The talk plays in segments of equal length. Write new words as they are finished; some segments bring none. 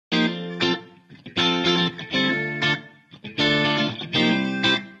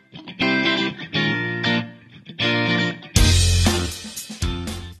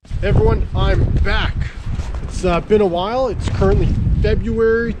Hey everyone, I'm back. It's been a while. It's currently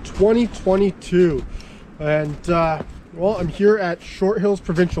February 2022 and well, I'm here at Short Hills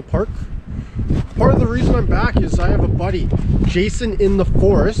Provincial Park. Part of the reason I'm back is I have a buddy, Jason in the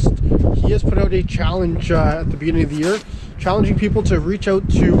Forest. He has put out a challenge at the beginning of the year, challenging people to reach out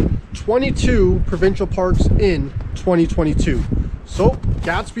to 22 provincial parks in 2022. So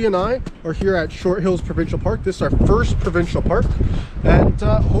Gatsby and I are here at Short Hills Provincial Park. This is our first provincial park, and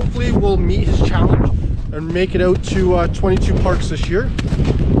hopefully we'll meet his challenge and make it out to 22 parks this year.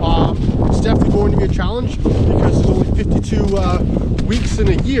 It's definitely going to be a challenge because there's only 52 weeks in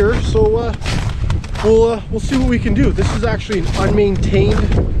a year, so we'll see what we can do. This is actually an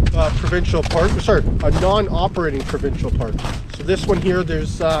unmaintained provincial park, sorry, a non-operating provincial park. So this one here,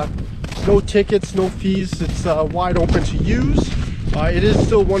 there's no tickets, no fees. It's wide open to use. It is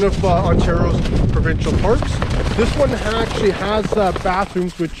still one of Ontario's provincial parks. This one actually has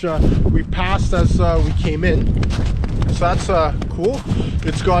bathrooms, which we passed as we came in. So that's cool.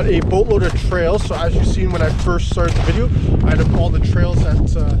 It's got a boatload of trails. So as you've seen when I first started the video, I had all the trails at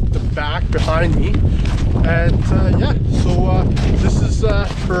the back behind me. And yeah, so this is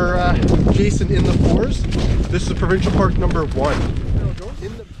for Jason in the Forest. This is provincial park number 1.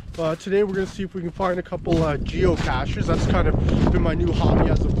 Today we're going to see if we can find a couple geocaches. That's kind of been my new hobby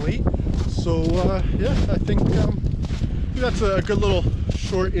as of late. So yeah, I think that's a good little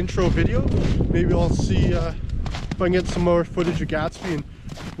short intro video. Maybe I'll see if I can get some more footage of Gatsby and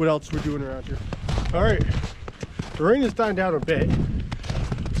what else we're doing around here. Alright, the rain has died down a bit.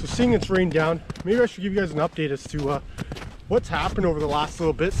 So seeing it's rained down, maybe I should give you guys an update as to what's happened over the last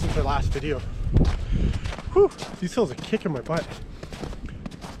little bit since our last video. Whew, these hills are kicking my butt.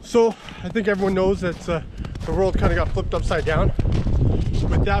 So I think everyone knows that the world kind of got flipped upside down.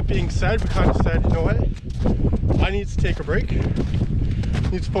 With that being said, we kind of said, you know what, I need to take a break.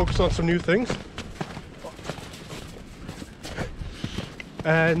 Need to focus on some new things.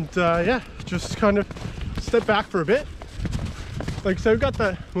 And yeah, just kind of step back for a bit. Like I said, we got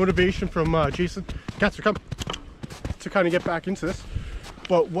the motivation from Jason, Gatsby, come, to kind of get back into this.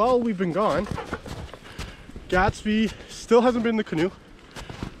 But while we've been gone, Gatsby still hasn't been in the canoe.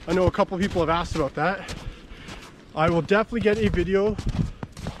 I know a couple of people have asked about that. I will definitely get a video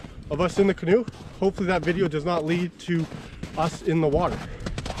of us in the canoe. Hopefully that video does not lead to us in the water.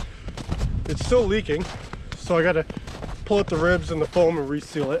 It's still leaking, so I gotta pull out the ribs and the foam and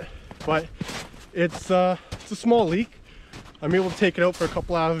reseal it. But it's a small leak. I'm able to take it out for a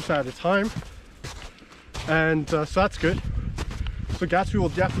couple hours at a time. And so that's good. So Gatsby will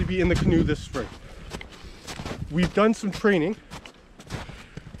definitely be in the canoe this spring. We've done some training.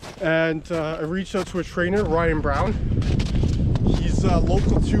 And I reached out to a trainer, Ryan Brown. He's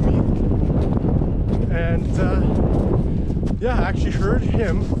local to me. And yeah, I actually heard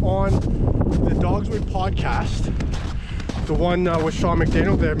him on the Dogs Way podcast, the one with Sean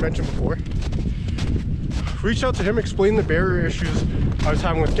McDaniel that I mentioned before. Reached out to him, explained the barrier issues I was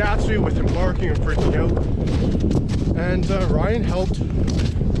having with Gatsby, with him barking and freaking out. And Ryan helped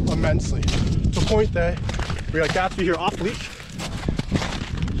immensely, to the point that we got Gatsby here off leash.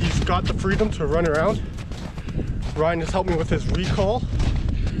 He's got the freedom to run around. Ryan has helped me with his recall.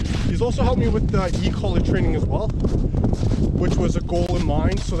 He's also helped me with the e-collar training as well, which was a goal in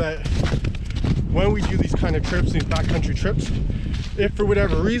mind, so that when we do these kind of trips, these backcountry trips, if for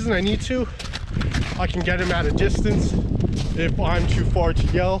whatever reason I need to, I can get him at a distance. If I'm too far to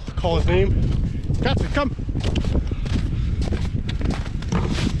yell, call his name, Gatsby, come!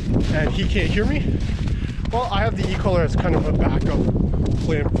 And he can't hear me, well, I have the e-collar as kind of a backup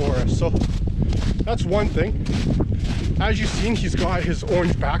plan for us. So that's one thing. As you've seen, he's got his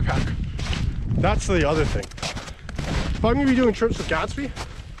orange backpack. That's the other thing. If I'm gonna be doing trips with Gatsby,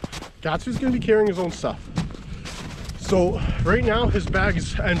 Gatsby's gonna be carrying his own stuff. So right now his bag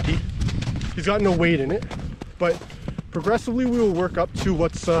is empty. He's got no weight in it, but progressively we will work up to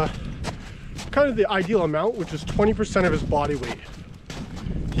what's kind of the ideal amount, which is 20% of his body weight.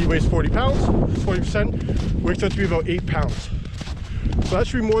 He weighs 40 pounds, 20% works out to be about 8 pounds. So that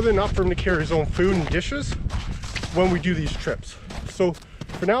should be more than enough for him to carry his own food and dishes when we do these trips. So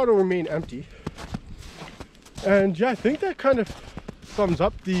for now it'll remain empty. And yeah, I think that kind of sums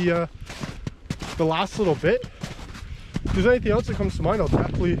up the last little bit. If there's anything else that comes to mind, I'll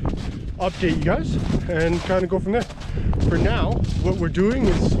definitely update you guys and kind of go from there. For now, what we're doing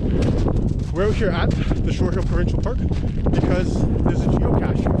is we're out here at the Short Hill Provincial Park because there's a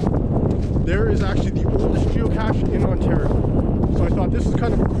geocache here. There is actually the oldest geocache in Ontario. So I thought this was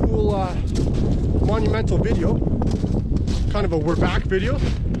kind of a cool monumental video, kind of a we're back video.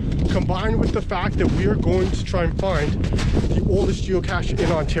 combined with the fact that we are going to try and find the oldest geocache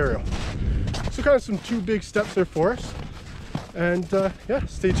in Ontario. So kind of some two big steps there for us. And yeah,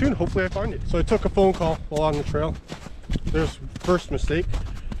 stay tuned. Hopefully I find it. So I took a phone call while on the trail. There's first mistake.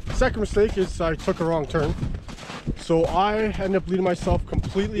 Second mistake is I took a wrong turn. So I ended up leading myself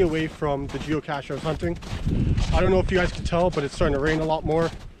completely away from the geocache I was hunting. I don't know if you guys can tell, but it's starting to rain a lot more.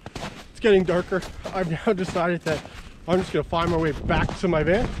 It's getting darker. I've now decided that I'm just going to find my way back to my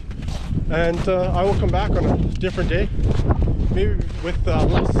van. And I will come back on a different day, maybe with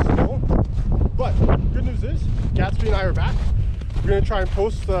less snow. But good news is, Gatsby and I are back. We're going to try and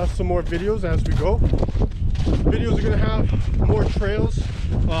post some more videos as we go. Videos are going to have more trails,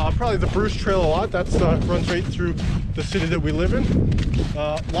 probably the Bruce Trail a lot. That's runs right through the city that we live in.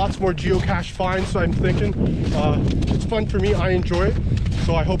 Lots more geocache finds, so I'm thinking it's fun for me. I enjoy it,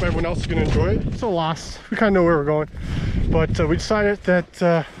 so I hope everyone else is going to enjoy it. It's a loss. We kind of know where we're going, but we decided that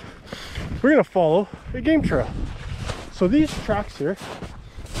we're going to follow a game trail. So these tracks here,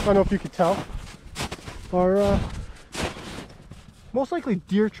 I don't know if you can tell, are most likely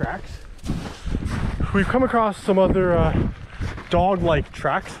deer tracks. We've come across some other dog-like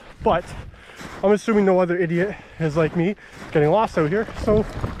tracks, but I'm assuming no other idiot is like me getting lost out here, so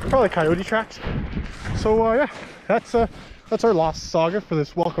probably coyote tracks. So yeah, that's our lost saga for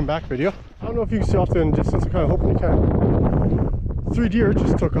this welcome back video. I don't know if you can see off there in the distance. I'm kind of hoping you can. 3 deer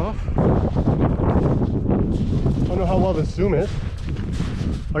just took off. I don't know how well the zoom is.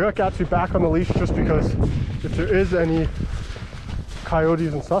 I got Gatsby back on the leash just because if there is any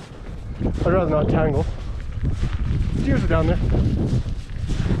coyotes and stuff, I'd rather not tangle. Deers are down there.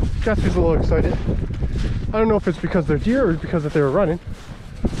 Gatsby's a little excited. I don't know if it's because they're deer or because that they were running,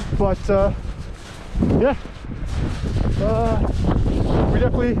 but yeah, we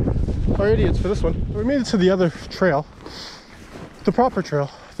definitely are idiots for this one. We made it to the other trail, the proper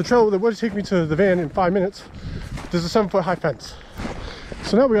trail, the trail that would take me to the van in 5 minutes. There's a 7-foot high fence.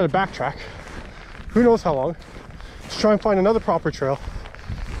 So now we got to backtrack, who knows how long, to try and find another proper trail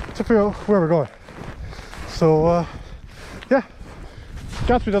to figure out where we're going. So yeah,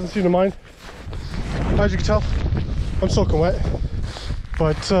 Gatsby doesn't seem to mind. As you can tell, I'm soaking wet,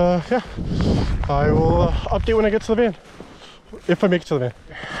 but yeah, I will update when I get to the van, if I make it to the van.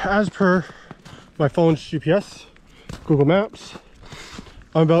 As per my phone's GPS, Google Maps,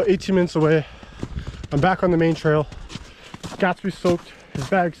 I'm about 18 minutes away. I'm back on the main trail. Gatsby's soaked, his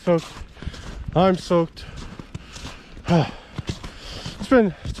bag's soaked, I'm soaked. It's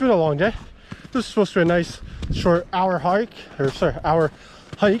been a long day. This is supposed to be a nice short hour hike,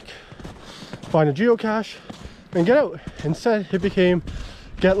 find a geocache and get out. Instead it became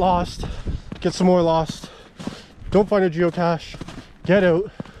get lost, get some more lost, don't find a geocache, get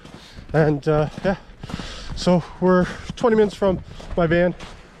out. And yeah, so we're 20 minutes from my van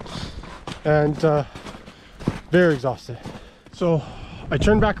and very exhausted. So I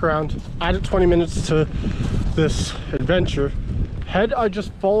turned back around, added 20 minutes to this adventure. Had I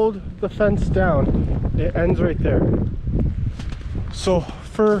just followed the fence down, it ends right there. So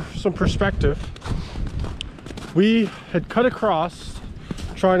for some perspective, we had cut across,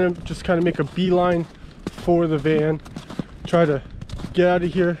 trying to just kind of make a beeline for the van, try to get out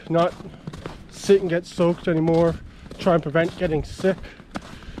of here, not sit and get soaked anymore, try and prevent getting sick.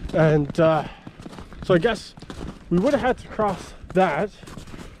 And so I guess we would have had to cross that,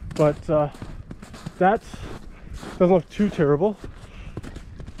 but that doesn't look too terrible.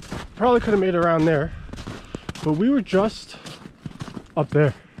 Probably could have made it around there, but we were just up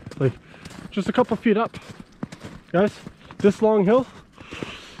there, like just a couple feet up, guys. This long hill,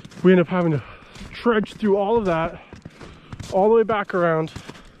 we ended up having to trudge through all of that all the way back around,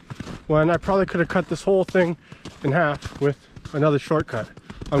 when I probably could have cut this whole thing in half with another shortcut.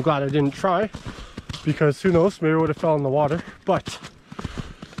 I'm glad I didn't try, because who knows, maybe I would have fell in the water. But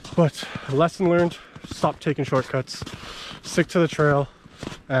lesson learned, stop taking shortcuts, stick to the trail,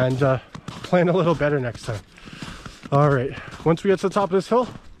 and plan a little better next time. All right, once we get to the top of this hill,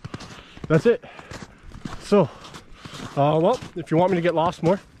 that's it. So well, if you want me to get lost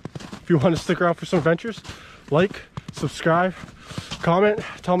more, if you want to stick around for some adventures, like, subscribe, comment,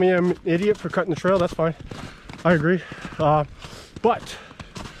 tell me I'm an idiot for cutting the trail, that's fine, I agree. But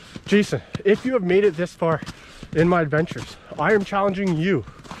Jason, if you have made it this far in my adventures, I am challenging you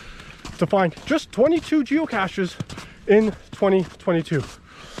to find just 22 geocaches in 2022.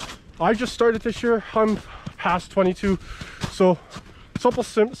 I just started this year, I'm past 22, so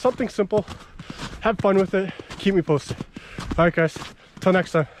something simple, have fun with it, keep me posted. All right guys, till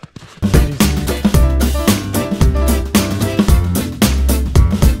next time.